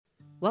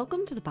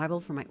Welcome to the Bible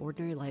for My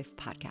Ordinary Life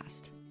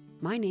podcast.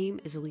 My name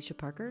is Alicia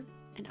Parker,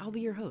 and I'll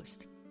be your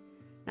host.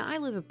 Now, I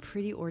live a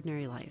pretty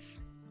ordinary life,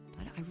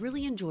 but I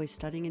really enjoy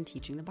studying and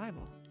teaching the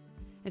Bible.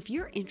 If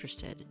you're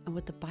interested in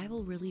what the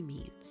Bible really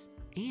means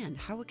and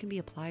how it can be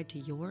applied to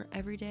your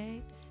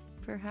everyday,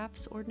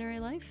 perhaps ordinary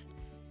life,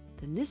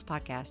 then this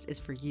podcast is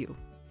for you.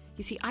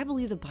 You see, I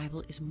believe the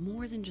Bible is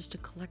more than just a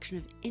collection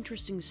of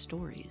interesting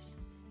stories.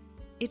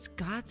 It's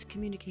God's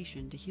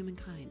communication to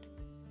humankind.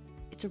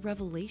 It's a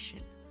revelation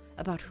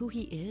about who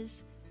He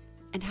is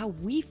and how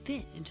we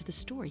fit into the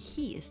story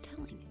He is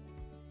telling.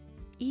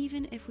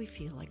 Even if we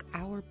feel like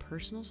our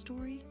personal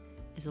story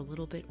is a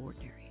little bit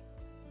ordinary.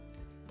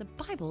 The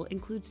Bible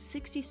includes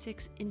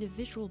 66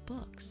 individual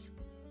books,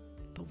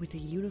 but with a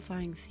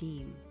unifying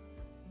theme.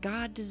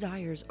 God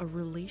desires a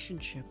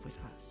relationship with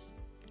us.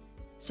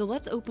 So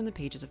let's open the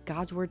pages of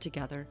God's Word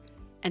together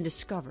and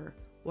discover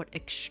what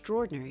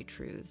extraordinary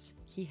truths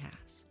He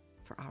has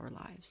for our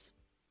lives.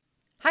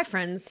 Hi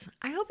friends,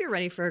 I hope you're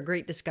ready for a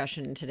great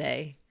discussion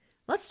today.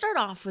 Let's start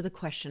off with a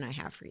question I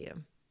have for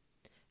you.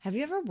 Have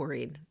you ever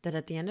worried that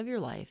at the end of your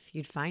life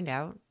you'd find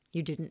out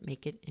you didn't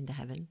make it into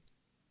heaven?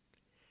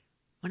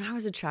 When I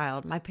was a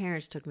child, my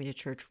parents took me to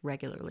church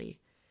regularly.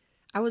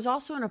 I was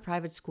also in a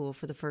private school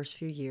for the first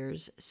few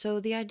years,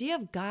 so the idea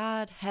of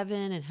God,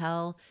 heaven, and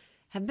hell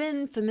have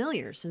been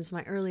familiar since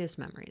my earliest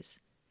memories.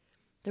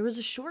 There was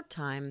a short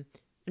time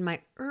in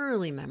my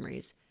early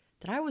memories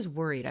that I was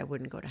worried I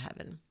wouldn't go to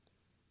heaven.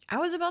 I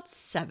was about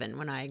 7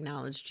 when I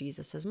acknowledged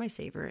Jesus as my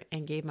Savior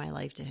and gave my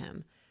life to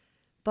Him.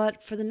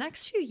 But for the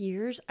next few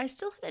years, I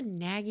still had a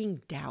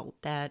nagging doubt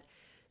that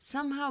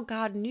somehow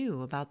God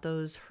knew about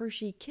those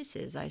Hershey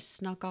kisses I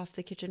snuck off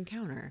the kitchen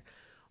counter,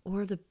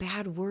 or the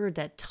bad word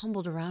that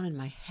tumbled around in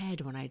my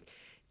head when I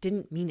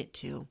didn't mean it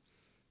to.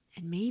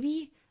 And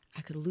maybe I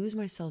could lose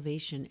my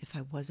salvation if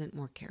I wasn't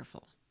more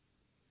careful.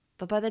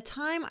 But by the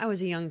time I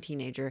was a young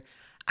teenager,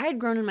 I had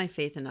grown in my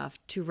faith enough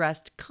to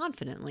rest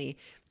confidently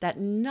that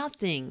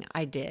nothing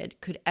I did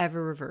could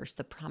ever reverse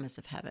the promise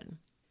of heaven.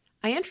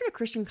 I entered a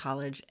Christian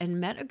college and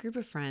met a group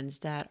of friends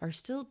that are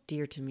still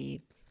dear to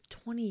me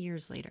 20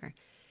 years later.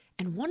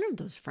 And one of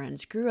those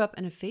friends grew up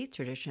in a faith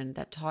tradition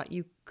that taught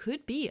you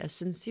could be a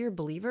sincere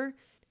believer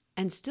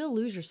and still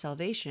lose your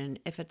salvation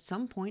if at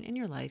some point in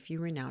your life you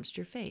renounced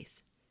your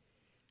faith.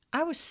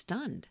 I was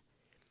stunned.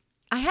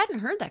 I hadn't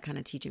heard that kind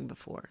of teaching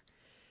before.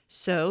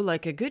 So,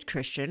 like a good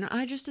Christian,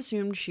 I just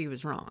assumed she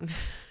was wrong.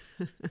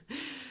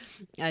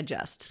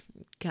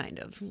 Kind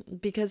of,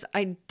 because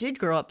I did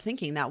grow up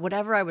thinking that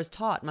whatever I was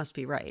taught must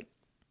be right.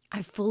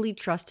 I fully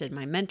trusted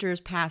my mentors,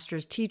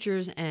 pastors,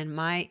 teachers, and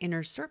my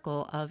inner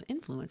circle of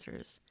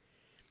influencers.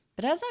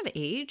 But as I've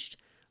aged,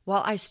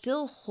 while I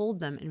still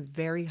hold them in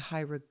very high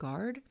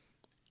regard,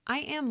 I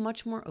am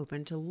much more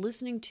open to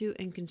listening to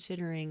and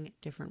considering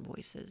different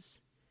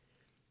voices.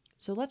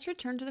 So let's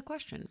return to the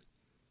question.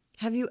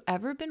 Have you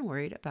ever been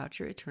worried about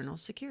your eternal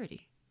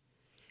security?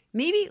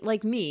 Maybe,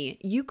 like me,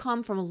 you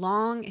come from a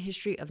long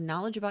history of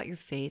knowledge about your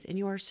faith and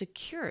you are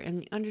secure in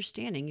the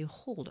understanding you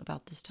hold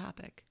about this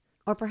topic.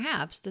 Or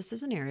perhaps this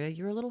is an area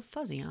you're a little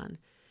fuzzy on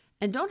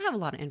and don't have a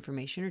lot of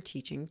information or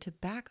teaching to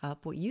back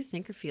up what you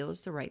think or feel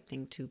is the right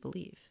thing to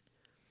believe.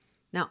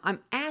 Now, I'm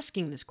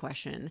asking this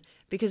question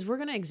because we're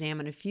going to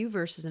examine a few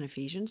verses in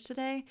Ephesians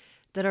today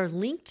that are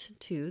linked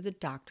to the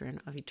doctrine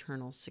of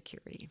eternal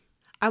security.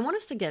 I want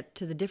us to get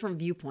to the different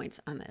viewpoints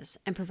on this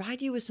and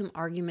provide you with some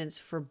arguments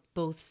for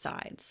both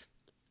sides.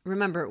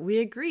 Remember, we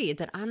agreed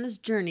that on this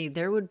journey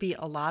there would be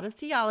a lot of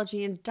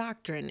theology and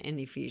doctrine in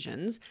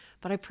Ephesians,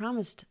 but I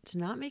promised to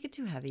not make it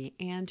too heavy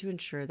and to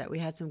ensure that we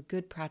had some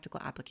good practical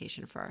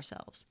application for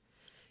ourselves.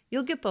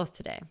 You'll get both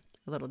today,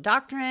 a little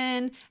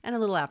doctrine and a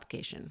little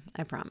application,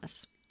 I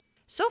promise.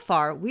 So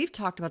far, we've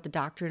talked about the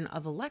doctrine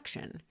of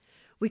election.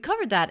 We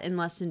covered that in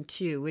Lesson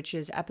 2, which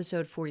is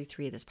episode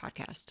 43 of this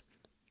podcast.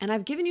 And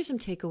I've given you some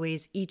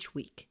takeaways each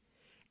week.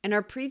 In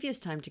our previous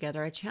time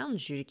together, I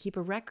challenged you to keep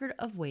a record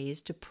of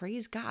ways to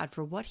praise God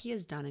for what He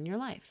has done in your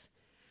life.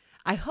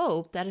 I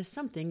hope that is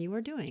something you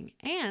are doing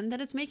and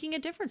that it's making a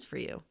difference for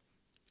you.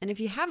 And if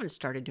you haven't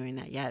started doing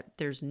that yet,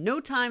 there's no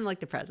time like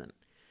the present.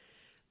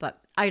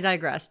 But I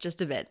digress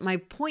just a bit. My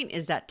point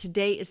is that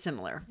today is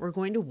similar. We're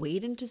going to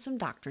wade into some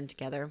doctrine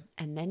together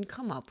and then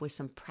come up with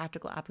some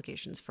practical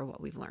applications for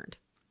what we've learned.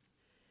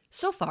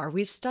 So far,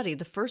 we've studied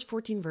the first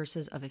 14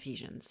 verses of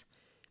Ephesians.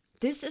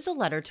 This is a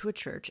letter to a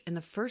church in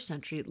the first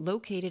century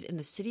located in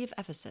the city of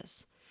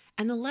Ephesus,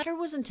 and the letter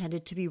was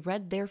intended to be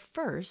read there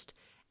first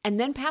and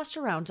then passed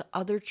around to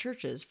other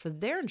churches for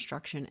their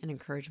instruction and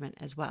encouragement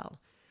as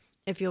well.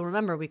 If you'll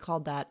remember, we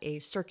called that a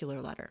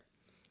circular letter.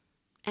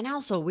 And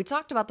also, we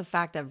talked about the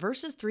fact that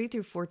verses 3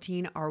 through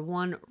 14 are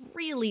one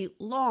really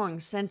long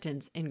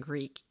sentence in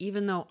Greek,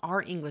 even though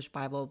our English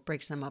Bible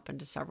breaks them up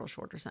into several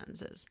shorter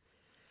sentences.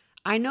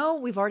 I know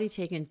we've already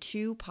taken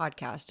 2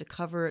 podcasts to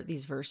cover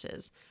these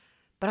verses,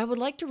 but I would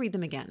like to read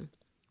them again.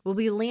 We'll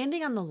be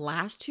landing on the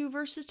last 2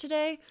 verses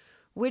today,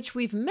 which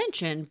we've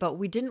mentioned, but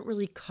we didn't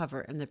really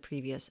cover in the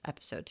previous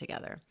episode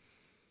together.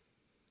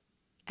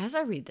 As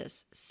I read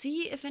this,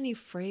 see if any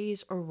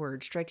phrase or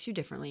word strikes you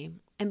differently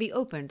and be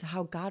open to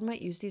how God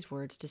might use these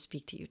words to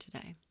speak to you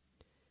today.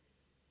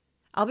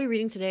 I'll be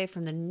reading today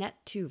from the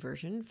Net2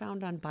 version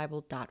found on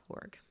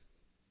Bible.org.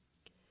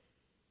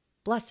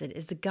 Blessed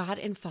is the God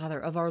and Father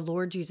of our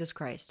Lord Jesus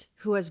Christ,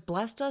 who has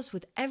blessed us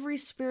with every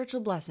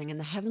spiritual blessing in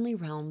the heavenly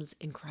realms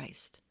in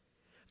Christ.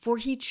 For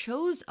he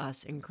chose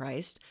us in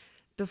Christ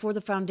before the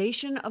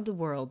foundation of the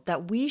world,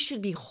 that we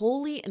should be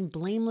holy and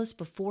blameless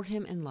before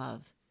him in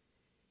love.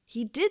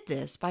 He did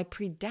this by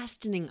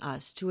predestining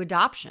us to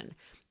adoption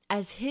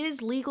as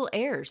his legal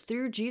heirs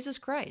through Jesus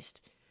Christ,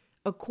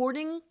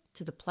 according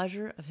to the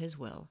pleasure of his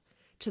will,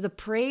 to the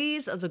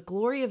praise of the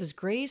glory of his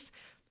grace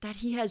that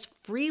he has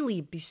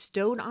freely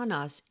bestowed on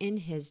us in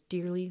his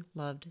dearly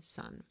loved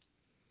Son.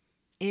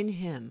 In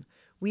him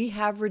we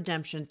have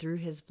redemption through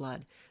his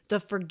blood, the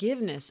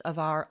forgiveness of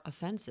our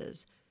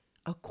offenses,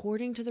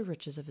 according to the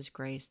riches of his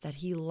grace that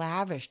he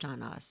lavished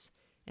on us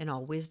in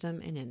all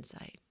wisdom and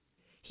insight.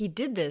 He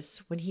did this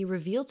when he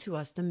revealed to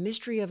us the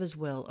mystery of his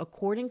will,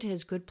 according to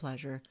his good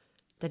pleasure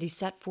that he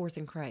set forth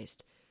in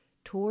Christ,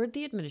 toward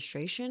the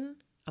administration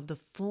of the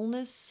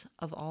fullness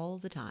of all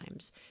the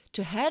times,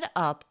 to head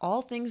up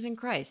all things in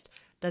Christ,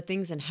 the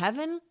things in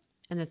heaven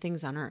and the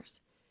things on earth.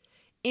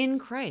 In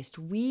Christ,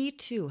 we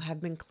too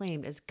have been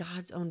claimed as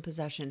God's own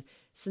possession,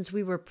 since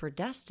we were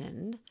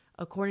predestined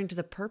according to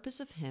the purpose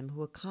of him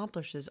who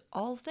accomplishes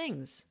all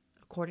things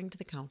according to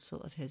the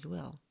counsel of his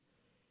will,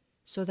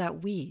 so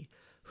that we,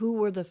 who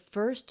were the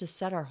first to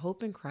set our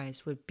hope in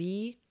Christ, would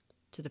be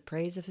to the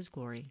praise of his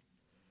glory.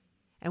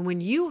 And when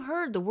you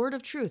heard the word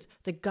of truth,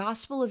 the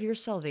gospel of your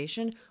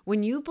salvation,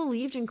 when you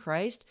believed in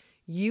Christ,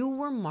 you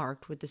were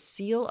marked with the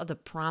seal of the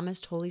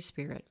promised Holy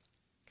Spirit,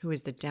 who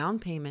is the down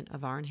payment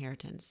of our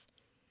inheritance,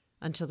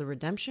 until the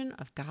redemption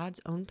of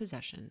God's own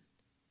possession,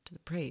 to the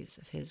praise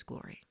of his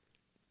glory.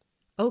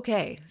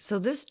 Okay, so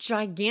this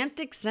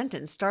gigantic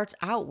sentence starts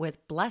out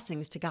with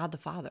blessings to God the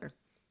Father.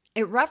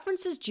 It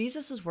references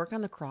Jesus' work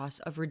on the cross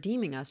of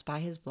redeeming us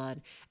by his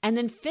blood, and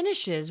then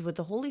finishes with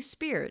the Holy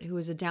Spirit, who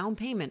is a down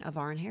payment of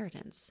our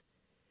inheritance.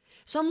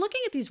 So I'm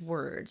looking at these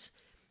words,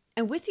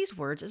 and with these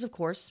words is, of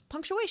course,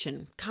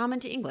 punctuation,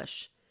 common to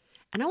English.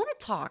 And I want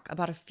to talk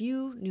about a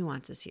few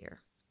nuances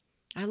here.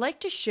 I like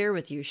to share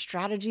with you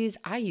strategies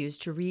I use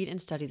to read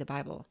and study the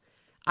Bible.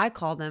 I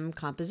call them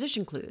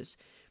composition clues,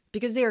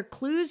 because they are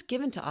clues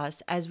given to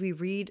us as we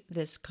read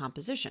this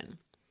composition.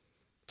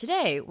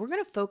 Today, we're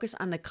going to focus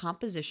on the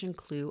composition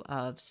clue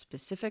of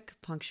specific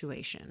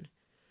punctuation.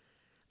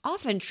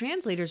 Often,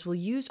 translators will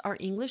use our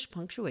English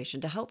punctuation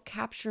to help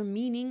capture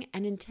meaning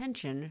and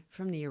intention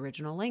from the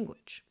original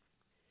language.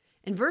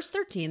 In verse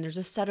 13, there's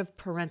a set of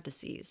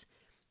parentheses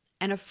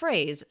and a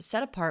phrase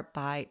set apart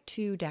by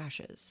 2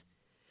 dashes.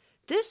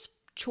 This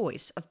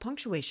choice of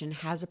punctuation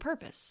has a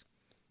purpose.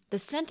 The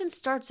sentence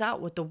starts out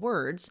with the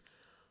words,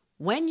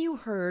 "When you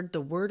heard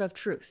the word of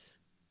truth."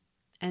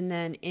 And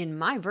then in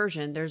my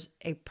version, there's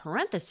a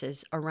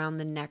parenthesis around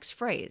the next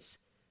phrase,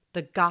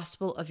 "the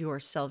gospel of your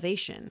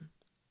salvation."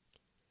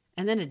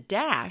 And then a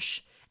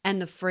dash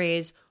and the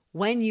phrase,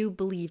 "when you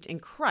believed in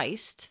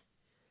Christ."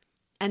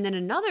 And then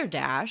another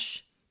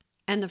dash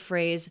and the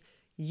phrase,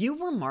 "you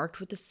were marked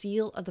with the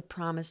seal of the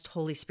promised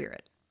Holy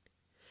Spirit."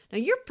 Now,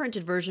 your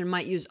printed version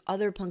might use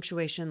other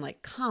punctuation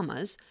like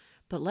commas,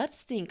 but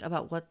let's think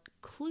about what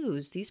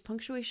clues these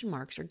punctuation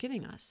marks are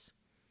giving us.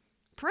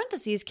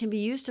 Parentheses can be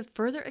used to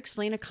further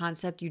explain a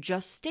concept you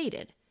just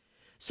stated.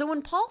 So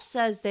when Paul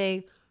says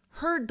they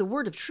heard the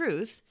word of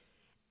truth,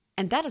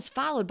 and that is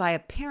followed by a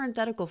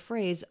parenthetical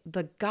phrase,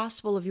 "the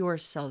gospel of your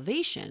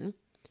salvation,"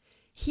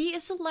 he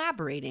is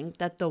elaborating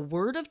that the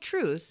word of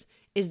truth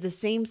is the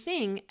same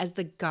thing as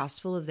the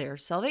gospel of their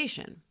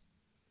salvation.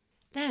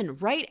 Then,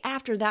 right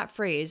after that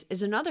phrase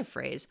is another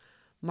phrase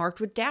marked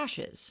with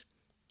dashes.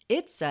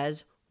 It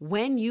says,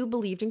 "when you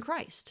believed in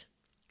Christ."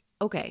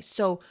 Okay,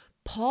 so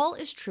Paul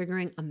is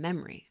triggering a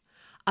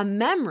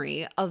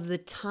memory of the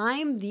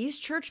time these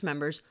church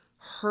members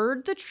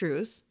heard the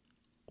truth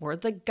or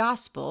the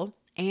gospel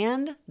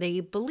and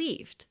they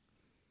believed.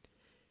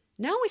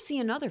 Now we see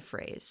another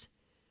phrase.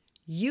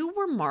 "You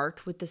were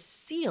marked with the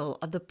seal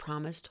of the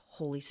promised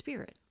Holy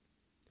Spirit."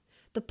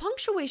 The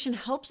punctuation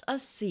helps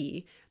us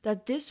see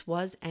that this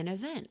was an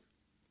event.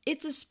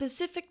 It's a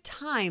specific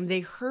time they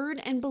heard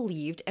and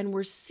believed and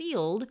were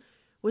sealed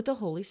with the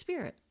Holy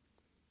Spirit.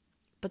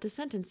 But the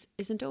sentence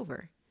isn't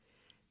over.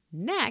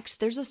 Next,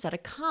 there's a set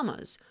of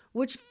commas,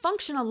 which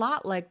function a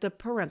lot like the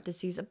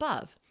parentheses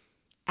above.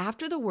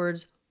 After the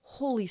words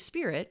Holy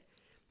Spirit,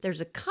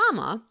 there's a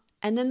comma,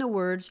 and then the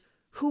words,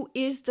 "who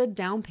is the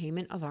down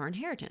payment of our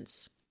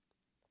inheritance."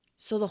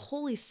 So the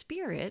Holy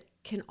Spirit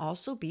can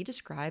also be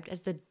described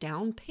as the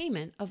down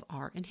payment of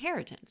our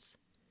inheritance.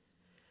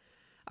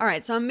 All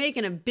right, so I'm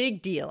making a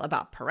big deal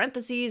about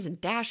parentheses and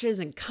dashes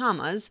and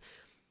commas,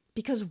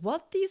 because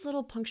what these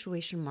little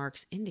punctuation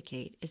marks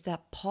indicate is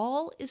that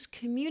Paul is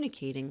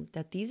communicating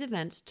that these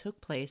events took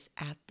place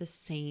at the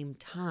same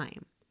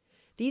time.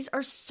 These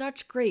are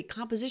such great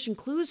composition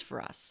clues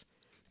for us.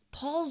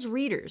 Paul's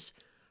readers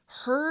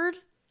heard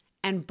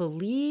and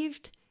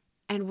believed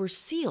and we're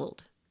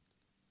sealed.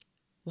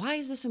 Why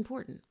is this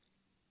important?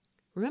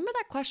 Remember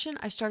that question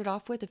I started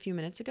off with a few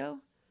minutes ago?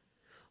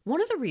 One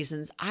of the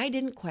reasons I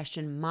didn't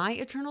question my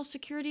eternal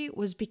security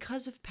was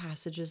because of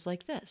passages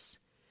like this.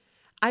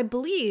 I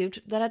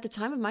believed that at the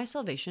time of my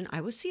salvation, I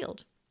was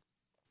sealed,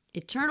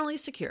 eternally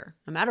secure,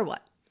 no matter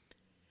what.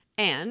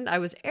 And I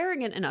was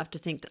arrogant enough to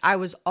think that I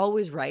was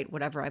always right,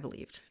 whatever I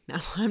believed.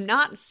 Now, I'm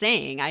not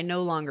saying I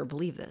no longer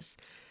believe this.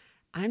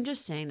 I'm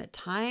just saying that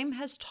time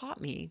has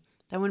taught me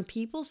that when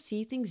people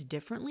see things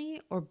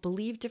differently or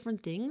believe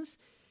different things,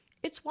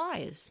 it's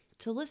wise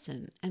to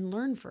listen and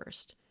learn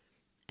first,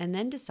 and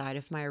then decide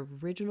if my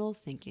original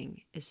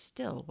thinking is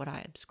still what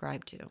I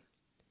ascribe to.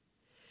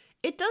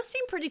 It does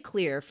seem pretty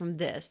clear from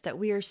this that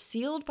we are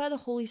sealed by the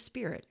Holy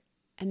Spirit,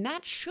 and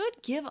that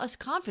should give us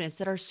confidence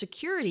that our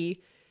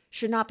security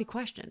should not be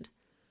questioned.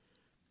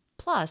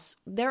 Plus,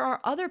 there are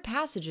other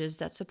passages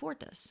that support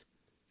this.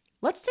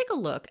 Let's take a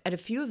look at a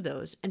few of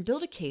those and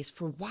build a case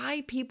for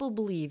why people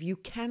believe you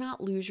cannot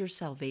lose your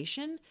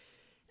salvation,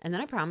 and then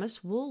I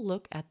promise we'll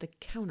look at the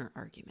counter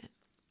argument.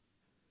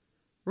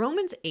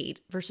 Romans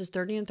 8, verses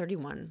 30 and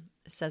 31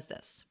 says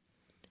this,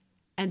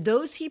 "And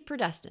those he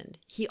predestined,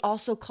 he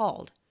also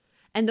called.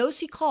 And those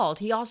he called,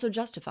 he also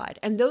justified.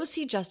 And those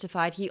he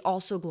justified, he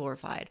also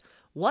glorified.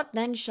 What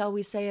then shall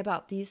we say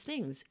about these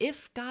things?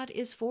 If God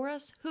is for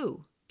us,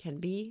 who can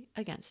be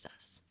against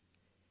us?"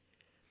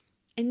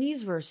 In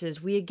these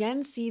verses, we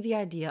again see the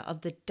idea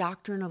of the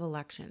doctrine of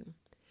election.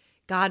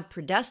 God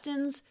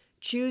predestines,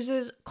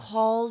 chooses,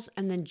 calls,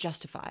 and then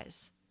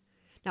justifies.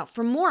 Now,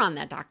 for more on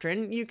that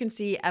doctrine, you can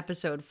see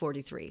episode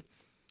 43.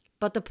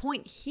 But the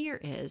point here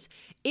is,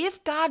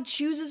 if God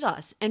chooses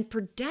us and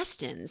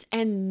predestines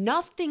and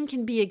nothing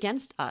can be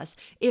against us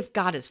if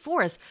God is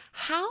for us,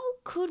 how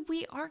could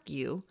we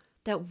argue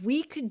that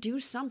we could do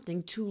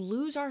something to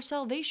lose our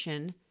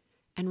salvation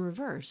and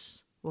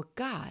reverse what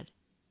God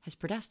has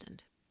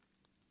predestined?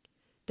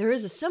 There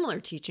is a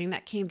similar teaching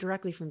that came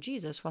directly from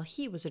Jesus while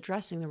he was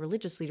addressing the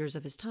religious leaders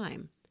of his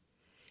time.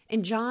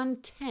 In John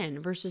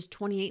 10, verses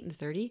 28 and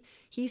 30,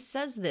 he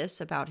says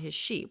this about his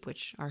sheep,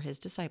 which are his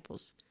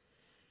disciples.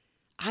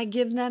 "I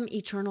give them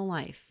eternal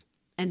life,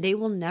 and they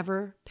will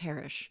never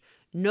perish.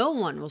 No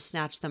one will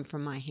snatch them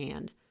from my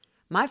hand.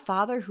 My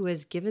Father who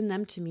has given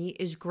them to me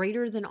is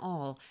greater than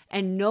all,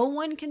 and no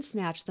one can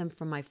snatch them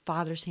from my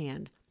Father's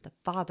hand. The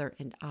Father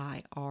and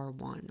I are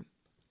one."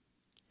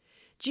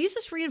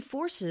 Jesus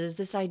reinforces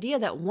this idea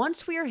that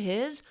once we are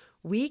his,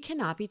 we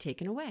cannot be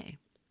taken away.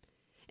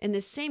 In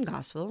this same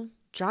gospel,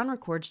 John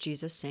records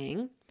Jesus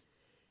saying,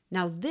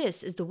 "Now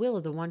this is the will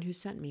of the one who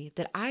sent me,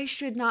 that I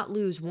should not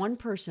lose one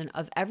person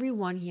of every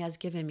one he has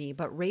given me,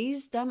 but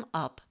raise them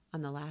up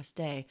on the last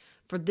day.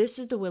 For this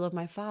is the will of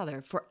my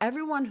Father, for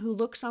everyone who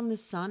looks on the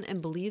Son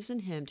and believes in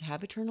him to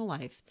have eternal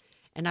life,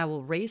 and I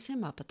will raise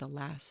him up at the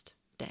last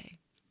day."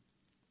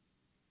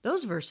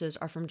 Those verses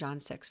are from John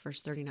 6,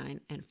 verse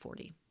 39 and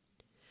 40.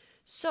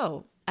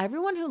 So,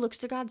 everyone who looks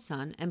to God's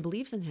Son and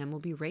believes in him will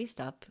be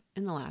raised up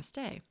in the last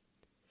day.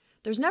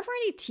 There's never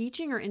any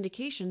teaching or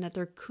indication that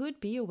there could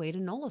be a way to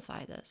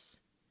nullify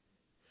this.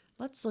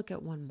 Let's look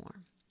at one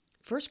more.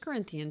 1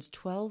 Corinthians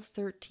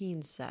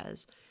 12:13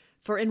 says,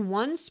 "For in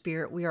one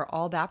Spirit we are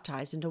all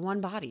baptized into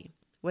one body.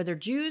 Whether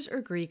Jews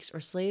or Greeks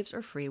or slaves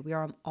or free, we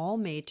are all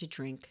made to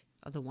drink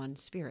of the one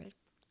Spirit."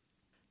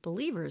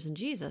 Believers in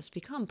Jesus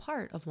become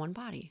part of one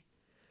body.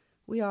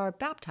 We are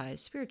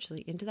baptized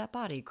spiritually into that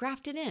body,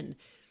 grafted in.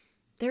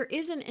 There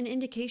isn't an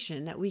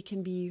indication that we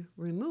can be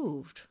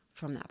removed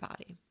from that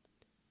body.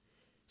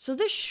 So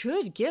this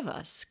should give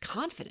us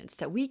confidence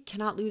that we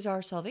cannot lose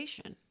our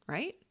salvation,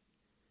 right?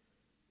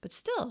 But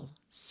still,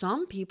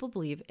 some people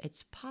believe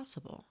it's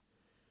possible.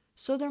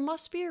 So there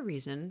must be a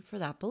reason for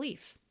that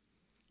belief.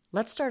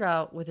 Let's start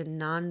out with a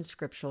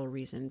non-scriptural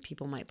reason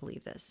people might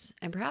believe this,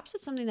 and perhaps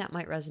it's something that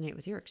might resonate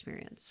with your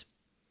experience.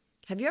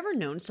 Have you ever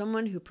known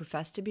someone who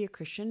professed to be a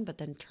Christian but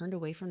then turned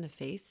away from the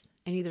faith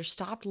and either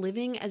stopped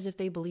living as if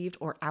they believed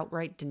or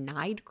outright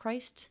denied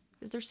Christ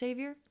as their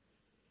Savior?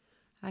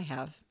 I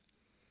have.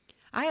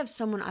 I have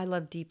someone I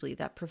love deeply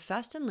that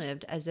professed and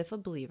lived as if a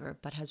believer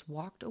but has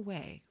walked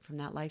away from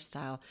that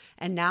lifestyle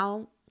and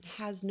now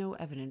has no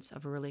evidence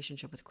of a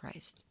relationship with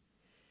Christ.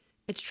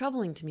 It's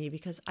troubling to me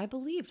because I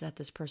believed that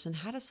this person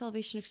had a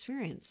salvation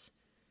experience,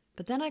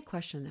 but then I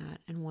question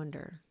that and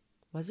wonder,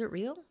 was it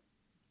real?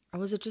 Or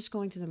was it just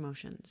going through the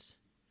motions?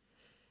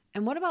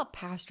 And what about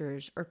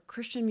pastors or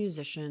Christian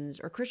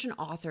musicians or Christian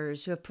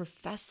authors who have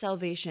professed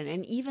salvation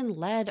and even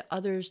led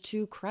others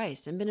to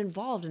Christ and been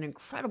involved in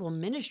incredible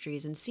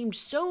ministries and seemed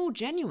so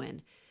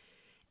genuine,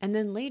 and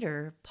then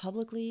later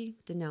publicly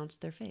denounced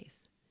their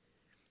faith?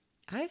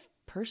 I've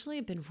personally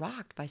been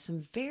rocked by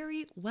some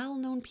very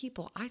well-known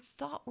people I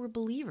thought were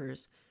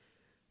believers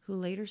who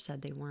later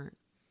said they weren't.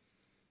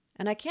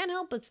 And I can't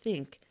help but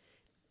think,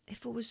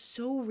 if it was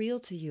so real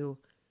to you,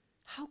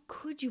 how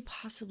could you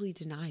possibly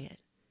deny it?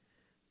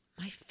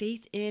 My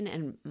faith in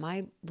and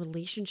my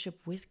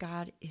relationship with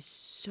God is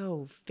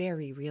so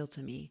very real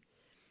to me.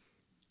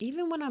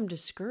 Even when I'm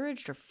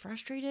discouraged or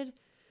frustrated,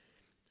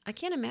 I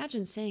can't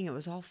imagine saying it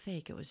was all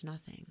fake, it was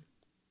nothing.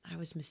 I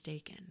was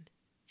mistaken.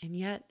 And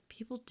yet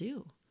people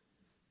do.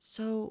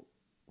 So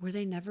were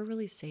they never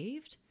really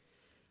saved?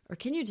 Or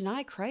can you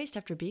deny Christ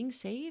after being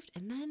saved?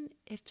 And then,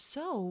 if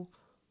so,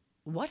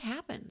 what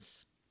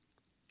happens?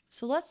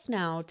 So let's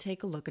now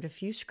take a look at a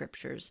few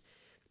scriptures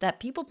that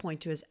people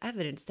point to as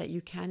evidence that you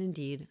can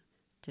indeed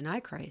deny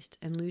Christ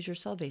and lose your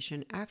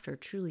salvation after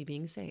truly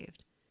being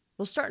saved.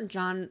 We'll start in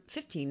John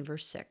 15,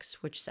 verse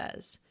 6, which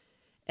says,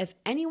 "If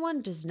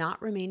anyone does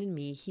not remain in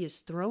me, he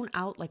is thrown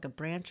out like a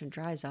branch and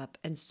dries up,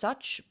 and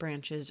such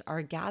branches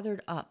are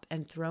gathered up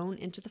and thrown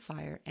into the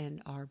fire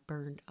and are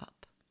burned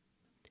up."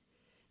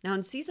 Now,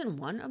 in season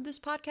 1 of this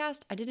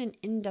podcast, I did an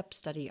in-depth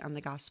study on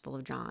the Gospel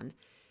of John.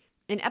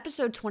 In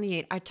episode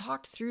 28, I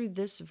talked through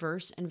this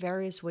verse and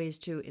various ways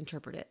to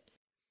interpret it.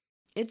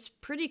 It's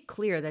pretty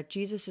clear that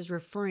Jesus is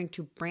referring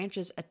to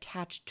branches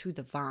attached to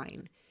the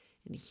vine.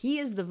 And he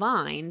is the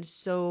vine,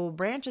 so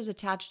branches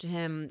attached to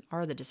him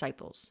are the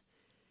disciples.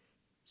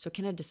 So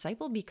can a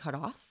disciple be cut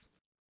off?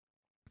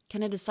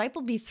 Can a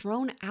disciple be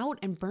thrown out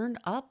and burned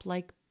up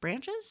like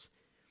branches?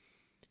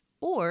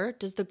 Or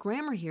does the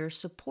grammar here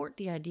support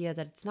the idea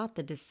that it's not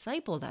the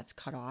disciple that's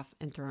cut off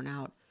and thrown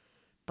out,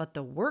 but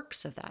the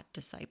works of that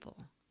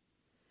disciple?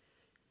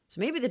 So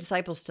maybe the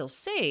disciple's still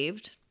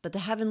saved, but the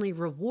heavenly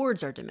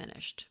rewards are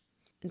diminished.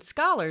 And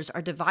scholars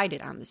are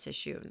divided on this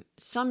issue.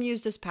 Some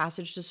use this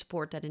passage to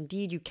support that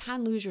indeed you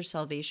can lose your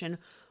salvation,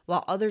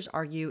 while others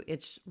argue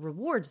it's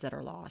rewards that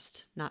are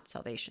lost, not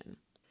salvation.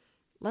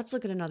 Let's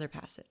look at another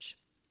passage.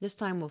 This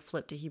time we'll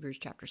flip to Hebrews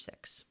chapter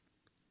 6.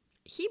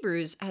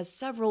 Hebrews has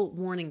several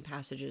warning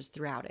passages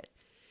throughout it.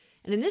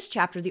 And in this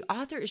chapter, the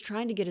author is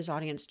trying to get his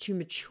audience to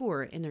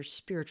mature in their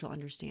spiritual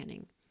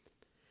understanding.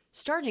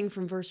 Starting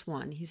from verse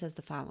 1, he says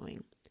the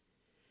following: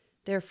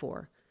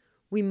 "Therefore,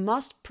 we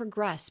must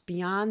progress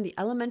beyond the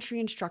elementary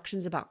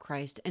instructions about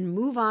Christ and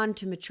move on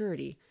to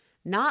maturity,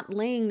 not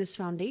laying this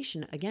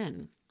foundation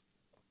again.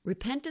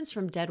 Repentance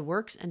from dead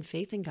works and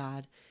faith in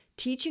God,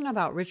 teaching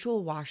about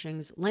ritual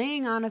washings,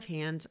 laying on of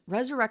hands,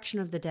 resurrection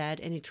of the dead,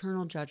 and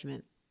eternal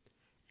judgment.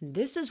 And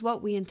this is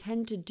what we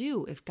intend to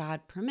do if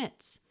God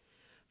permits.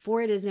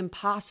 For it is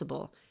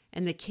impossible,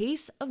 in the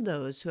case of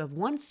those who have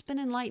once been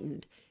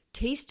enlightened,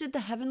 tasted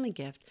the heavenly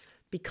gift,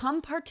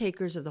 become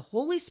partakers of the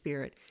Holy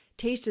Spirit,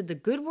 tasted the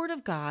good word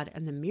of God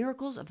and the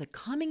miracles of the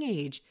coming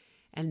age,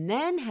 and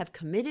then have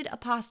committed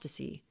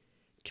apostasy,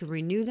 to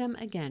renew them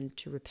again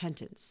to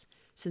repentance,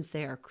 since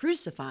they are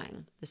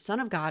crucifying the Son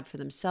of God for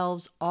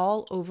themselves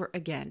all over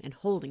again and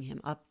holding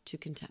him up to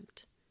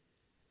contempt."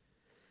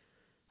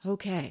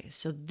 Okay,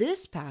 so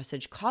this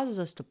passage causes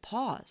us to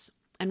pause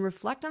and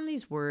reflect on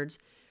these words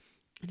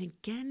and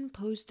again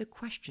pose the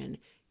question,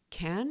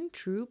 can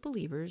true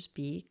believers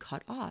be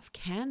cut off?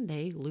 Can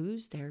they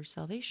lose their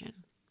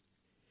salvation?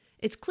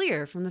 It's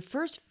clear from the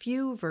first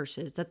few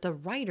verses that the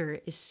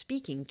writer is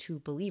speaking to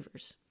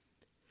believers.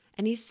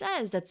 And he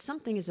says that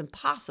something is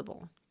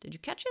impossible. Did you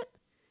catch it?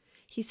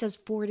 He says,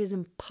 for it is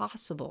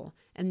impossible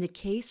in the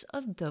case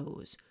of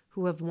those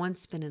who have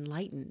once been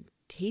enlightened,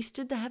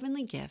 tasted the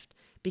heavenly gift,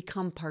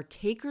 become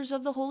partakers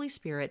of the Holy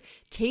Spirit,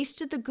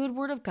 tasted the good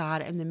word of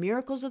God and the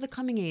miracles of the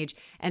coming age,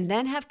 and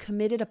then have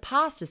committed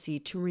apostasy,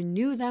 to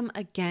renew them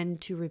again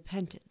to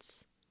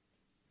repentance.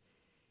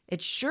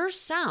 It sure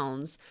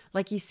sounds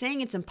like he's saying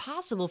it's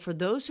impossible for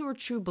those who are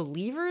true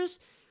believers,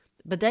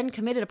 but then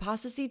committed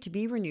apostasy, to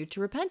be renewed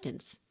to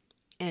repentance.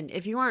 And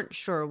if you aren't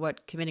sure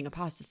what committing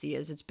apostasy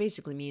is, it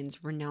basically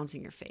means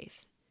renouncing your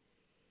faith.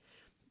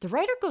 The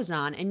writer goes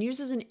on and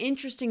uses an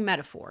interesting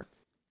metaphor.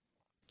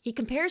 He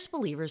compares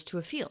believers to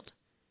a field.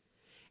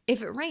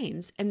 If it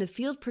rains and the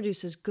field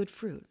produces good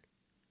fruit,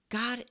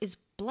 God is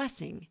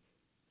blessing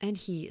and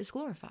he is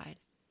glorified.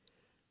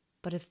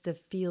 But if the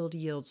field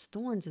yields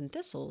thorns and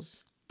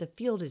thistles, the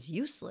field is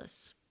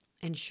useless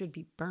and should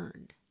be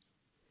burned.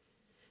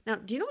 Now,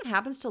 do you know what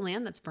happens to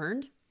land that's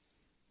burned?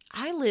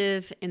 I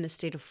live in the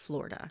state of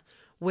Florida,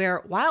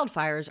 where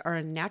wildfires are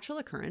a natural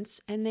occurrence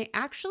and they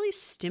actually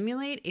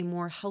stimulate a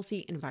more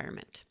healthy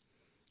environment.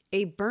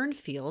 A burned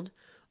field,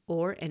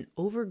 or an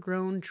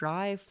overgrown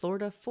dry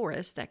Florida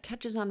forest that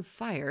catches on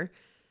fire,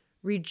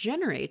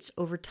 regenerates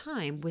over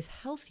time with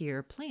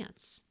healthier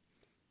plants.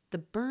 The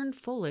burned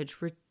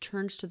foliage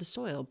returns to the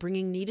soil,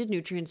 bringing needed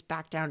nutrients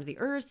back down to the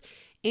earth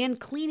and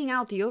cleaning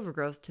out the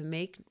overgrowth to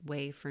make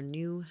way for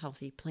new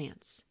healthy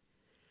plants.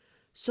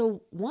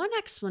 So one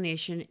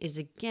explanation is,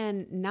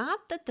 again,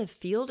 not that the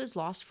field is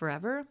lost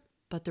forever,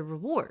 but the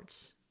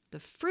rewards, the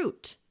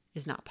fruit,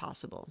 is not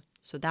possible.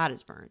 So that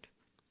is burned.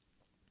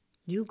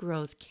 New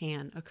growth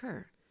can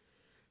occur.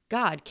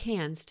 God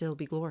can still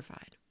be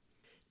glorified.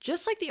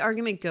 Just like the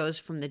argument goes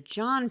from the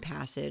John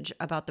passage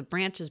about the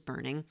branches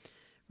burning,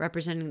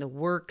 representing the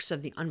works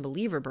of the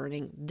unbeliever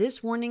burning,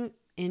 this warning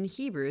in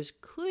Hebrews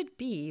could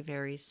be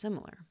very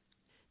similar.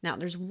 Now,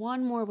 there's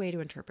one more way to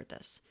interpret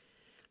this.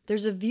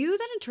 There's a view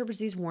that interprets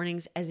these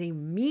warnings as a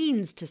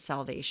means to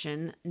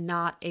salvation,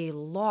 not a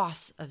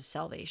loss of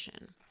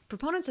salvation.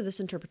 Proponents of this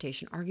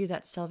interpretation argue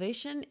that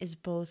salvation is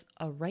both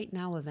a right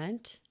now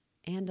event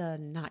and a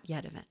not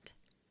yet event.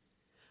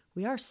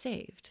 We are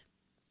saved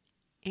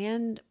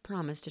and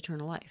promised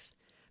eternal life,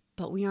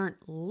 but we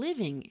aren't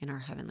living in our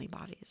heavenly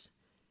bodies.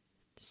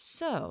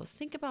 So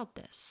think about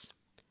this.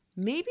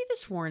 Maybe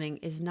this warning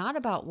is not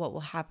about what will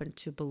happen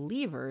to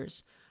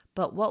believers,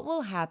 but what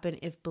will happen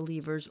if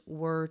believers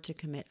were to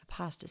commit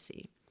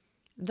apostasy.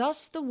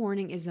 Thus, the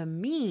warning is a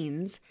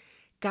means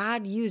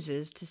God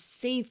uses to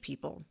save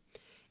people.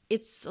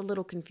 It's a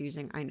little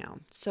confusing, I know.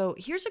 So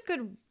here's a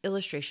good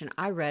illustration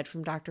I read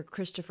from Dr.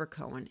 Christopher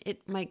Cohen.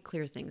 It might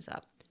clear things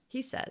up.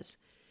 He says,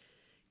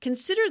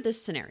 consider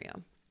this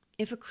scenario.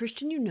 If a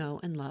Christian you know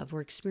and love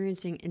were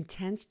experiencing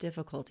intense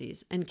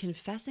difficulties and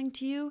confessing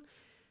to you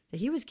that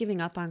he was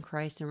giving up on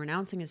Christ and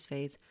renouncing his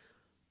faith,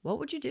 what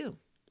would you do?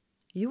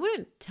 You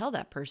wouldn't tell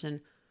that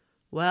person,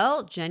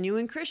 well,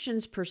 genuine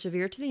Christians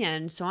persevere to the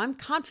end, so I'm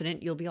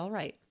confident you'll be all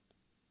right.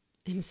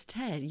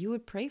 Instead, you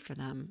would pray for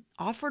them,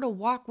 offer to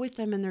walk with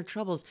them in their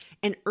troubles,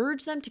 and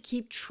urge them to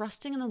keep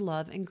trusting in the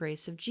love and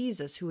grace of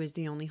Jesus, who is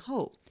the only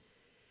hope.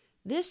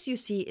 This, you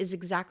see, is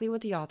exactly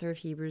what the author of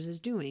Hebrews is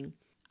doing.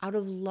 Out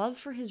of love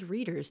for his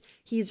readers,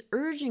 he is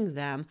urging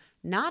them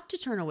not to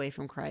turn away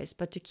from Christ,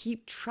 but to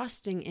keep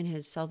trusting in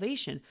his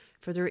salvation,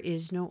 for there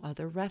is no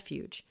other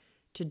refuge.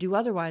 To do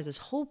otherwise is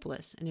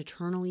hopeless and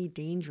eternally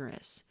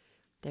dangerous.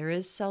 There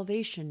is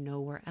salvation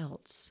nowhere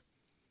else.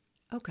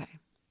 Okay,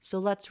 so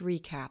let's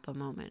recap a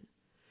moment.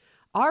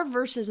 Our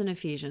verses in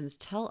Ephesians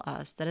tell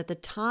us that at the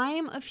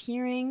time of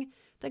hearing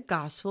the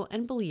gospel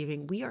and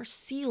believing, we are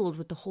sealed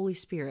with the Holy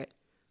Spirit,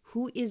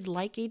 who is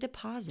like a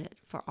deposit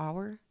for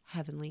our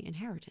heavenly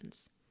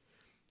inheritance.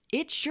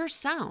 It sure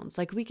sounds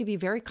like we could be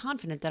very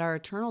confident that our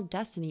eternal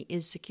destiny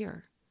is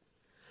secure.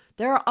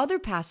 There are other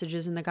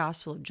passages in the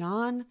Gospel of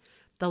John,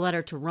 the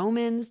letter to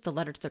Romans, the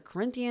letter to the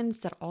Corinthians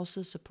that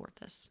also support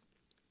this.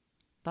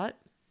 But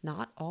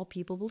not all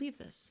people believe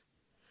this.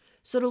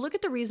 So to look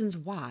at the reasons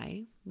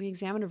why, we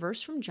examine a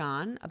verse from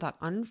John about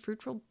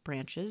unfruitful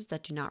branches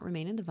that do not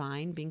remain in the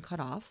vine being cut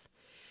off,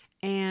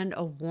 and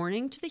a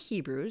warning to the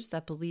Hebrews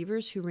that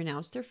believers who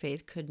renounce their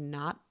faith could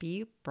not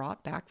be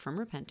brought back from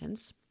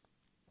repentance.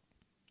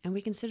 And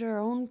we consider our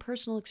own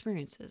personal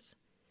experiences,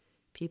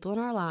 people in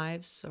our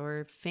lives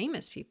or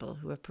famous people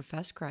who have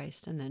professed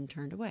Christ and then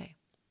turned away.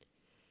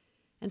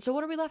 And so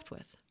what are we left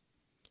with?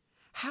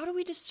 How do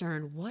we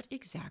discern what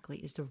exactly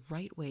is the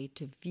right way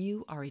to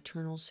view our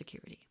eternal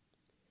security?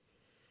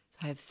 So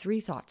I have 3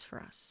 thoughts for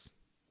us.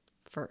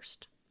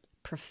 First,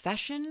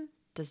 profession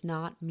does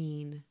not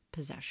mean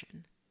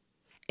possession.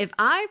 If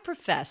I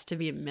profess to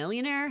be a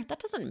millionaire, that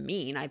doesn't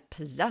mean I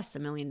possess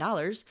 $1 million.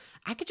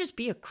 I could just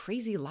be a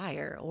crazy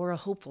liar or a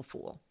hopeful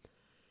fool.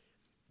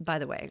 By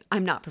the way,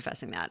 I'm not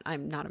professing that.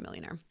 I'm not a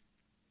millionaire.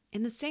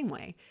 In the same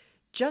way,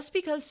 just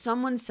because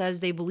someone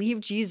says they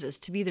believe Jesus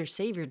to be their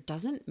Savior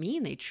doesn't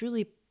mean they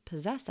truly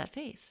possess that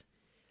faith.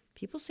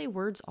 People say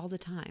words all the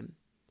time.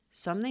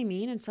 Some they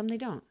mean and some they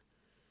don't.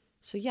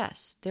 So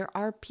yes, there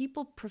are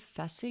people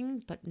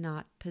professing but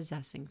not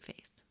possessing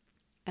faith.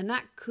 And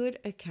that could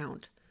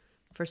account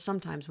for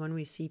sometimes when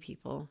we see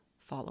people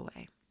fall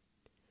away.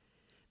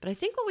 But I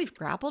think what we've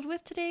grappled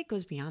with today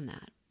goes beyond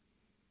that.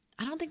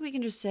 I don't think we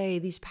can just say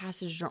these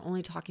passages are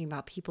only talking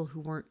about people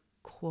who weren't,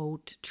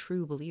 quote,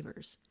 true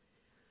believers.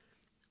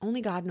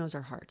 Only God knows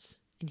our hearts,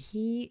 and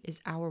he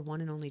is our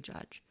one and only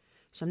judge.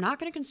 So I'm not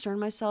going to concern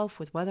myself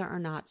with whether or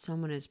not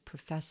someone is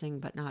professing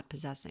but not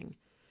possessing.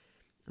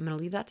 I'm going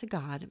to leave that to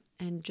God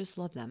and just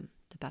love them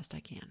the best I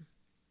can.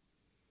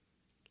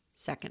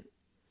 Second,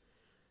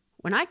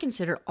 when I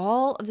consider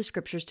all of the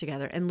scriptures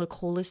together and look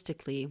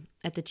holistically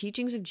at the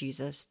teachings of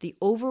Jesus, the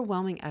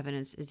overwhelming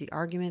evidence is the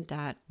argument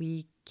that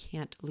we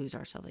can't lose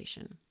our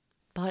salvation.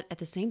 But at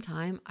the same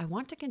time, I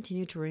want to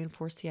continue to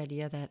reinforce the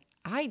idea that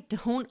I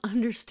don't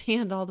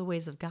understand all the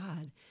ways of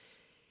God.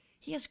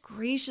 He has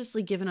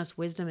graciously given us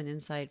wisdom and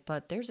insight,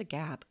 but there's a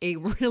gap, a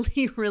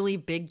really, really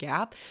big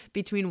gap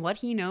between what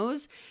he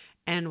knows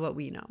and what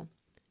we know.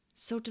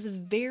 So to the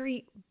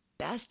very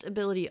best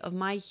ability of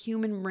my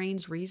human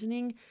brain's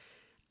reasoning,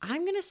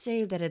 I'm going to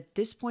say that at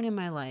this point in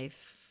my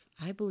life,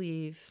 I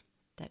believe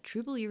that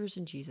true believers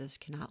in Jesus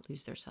cannot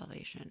lose their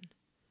salvation.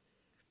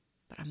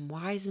 But I'm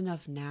wise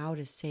enough now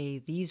to say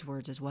these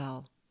words as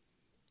well.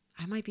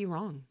 I might be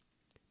wrong.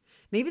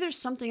 Maybe there's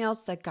something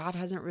else that God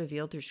hasn't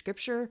revealed through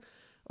Scripture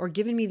or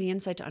given me the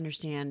insight to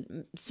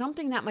understand,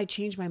 something that might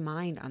change my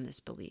mind on this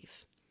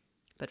belief.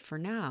 But for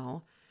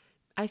now,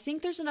 I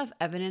think there's enough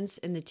evidence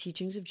in the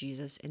teachings of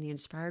Jesus and the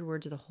inspired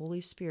words of the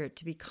Holy Spirit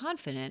to be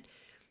confident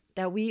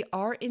that we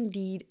are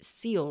indeed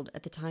sealed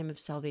at the time of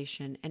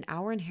salvation and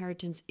our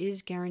inheritance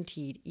is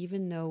guaranteed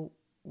even though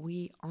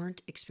we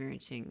aren't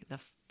experiencing the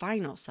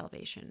final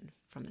salvation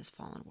from this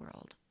fallen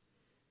world.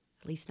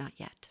 At least not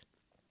yet.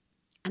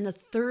 And the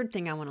third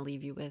thing I want to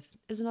leave you with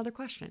is another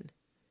question.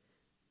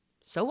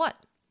 So what?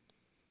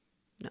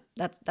 No,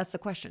 that's the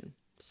question.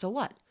 So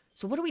what?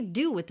 So what do we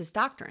do with this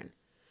doctrine?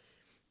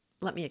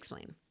 Let me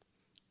explain.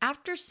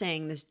 After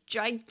saying this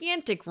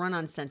gigantic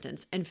run-on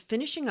sentence and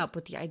finishing up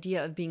with the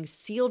idea of being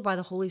sealed by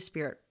the Holy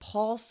Spirit,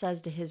 Paul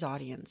says to his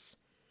audience,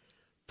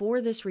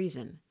 "For this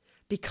reason,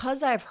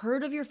 Because I have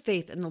heard of your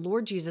faith in the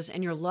Lord Jesus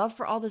and your love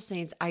for all the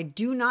saints, I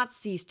do not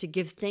cease to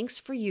give thanks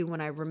for you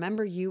when I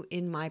remember you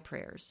in my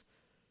prayers.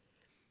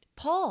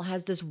 Paul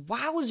has this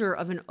wowzer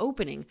of an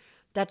opening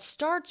that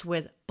starts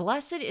with,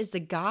 Blessed is the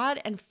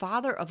God and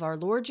Father of our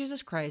Lord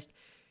Jesus Christ,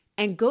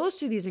 and goes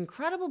through these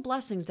incredible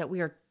blessings that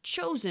we are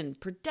chosen,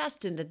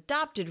 predestined,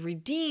 adopted,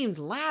 redeemed,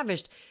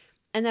 lavished,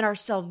 and that our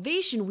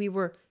salvation, we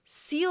were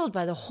sealed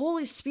by the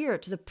Holy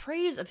Spirit to the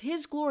praise of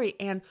his glory.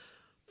 And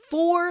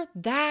for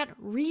that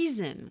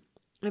reason,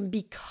 and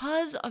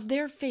because of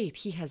their faith,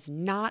 he has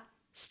not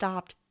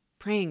stopped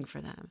praying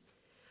for them.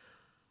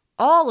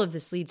 All of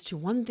this leads to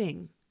one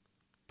thing.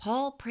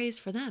 Paul prays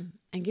for them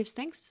and gives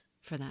thanks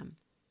for them.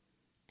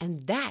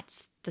 And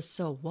that's the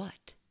so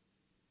what.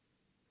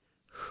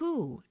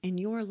 Who in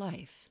your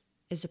life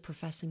is a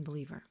professing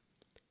believer?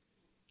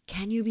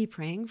 Can you be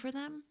praying for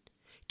them?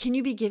 Can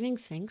you be giving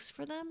thanks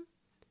for them?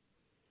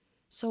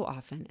 So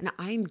often, and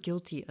I'm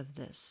guilty of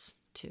this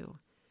too,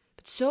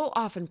 but so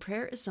often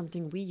prayer is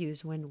something we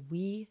use when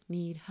we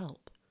need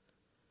help.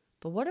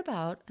 But what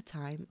about a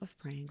time of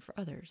praying for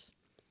others?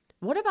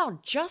 What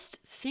about just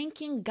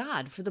thanking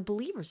God for the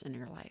believers in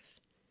your life?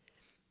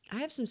 I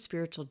have some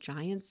spiritual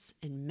giants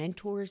and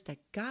mentors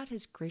that God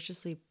has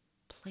graciously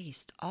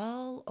placed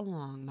all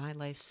along my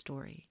life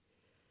story.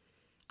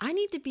 I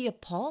need to be a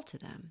Paul to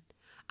them.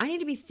 I need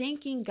to be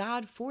thanking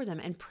God for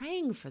them and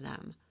praying for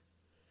them.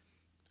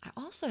 I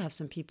also have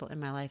some people in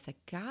my life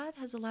that God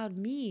has allowed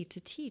me to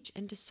teach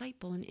and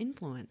disciple and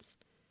influence.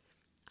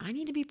 I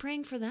need to be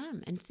praying for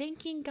them and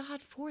thanking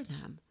God for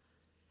them.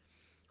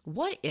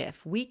 What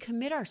if we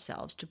commit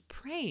ourselves to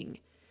praying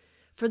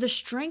for the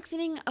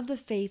strengthening of the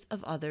faith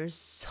of others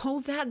so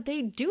that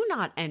they do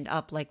not end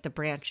up like the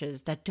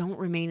branches that don't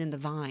remain in the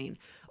vine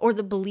or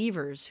the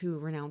believers who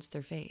renounce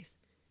their faith?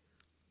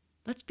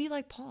 Let's be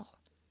like Paul.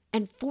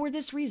 And for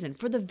this reason,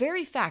 for the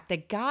very fact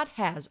that God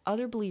has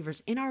other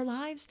believers in our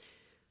lives,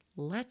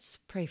 let's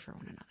pray for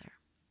one another.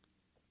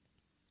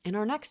 In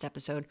our next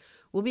episode,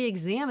 we'll be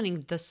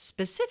examining the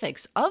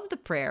specifics of the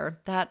prayer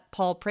that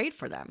Paul prayed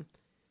for them.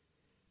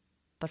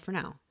 But for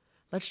now,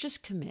 let's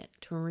just commit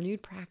to a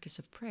renewed practice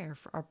of prayer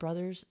for our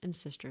brothers and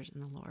sisters in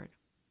the Lord.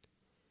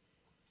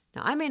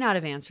 Now, I may not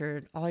have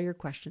answered all your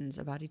questions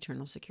about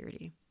eternal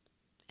security,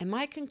 and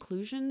my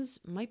conclusions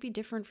might be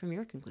different from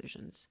your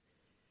conclusions.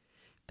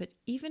 But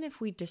even if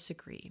we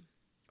disagree,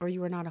 or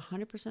you are not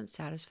 100%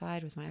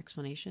 satisfied with my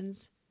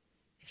explanations,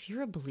 if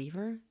you're a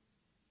believer,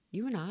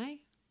 you and I,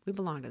 we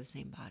belong to the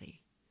same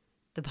body,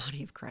 the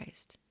body of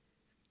Christ.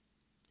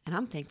 And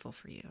I'm thankful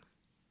for you,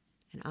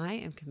 and I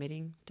am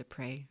committing to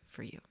pray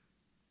for you.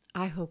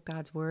 I hope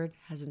God's word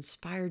has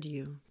inspired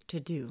you to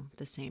do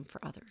the same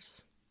for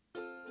others.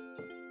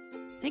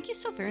 Thank you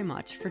so very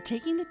much for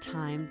taking the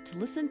time to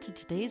listen to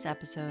today's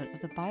episode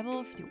of the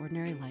Bible for the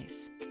Ordinary Life.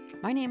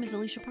 My name is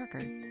Alicia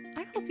Parker.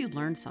 I hope you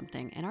learned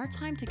something and our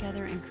time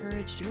together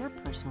encouraged your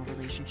personal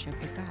relationship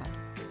with God.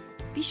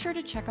 Be sure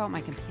to check out my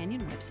companion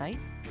website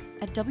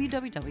at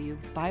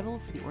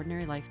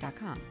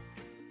www.biblefortheordinarylife.com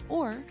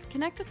or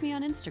connect with me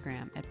on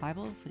Instagram at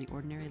Bible for the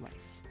Ordinary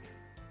Life.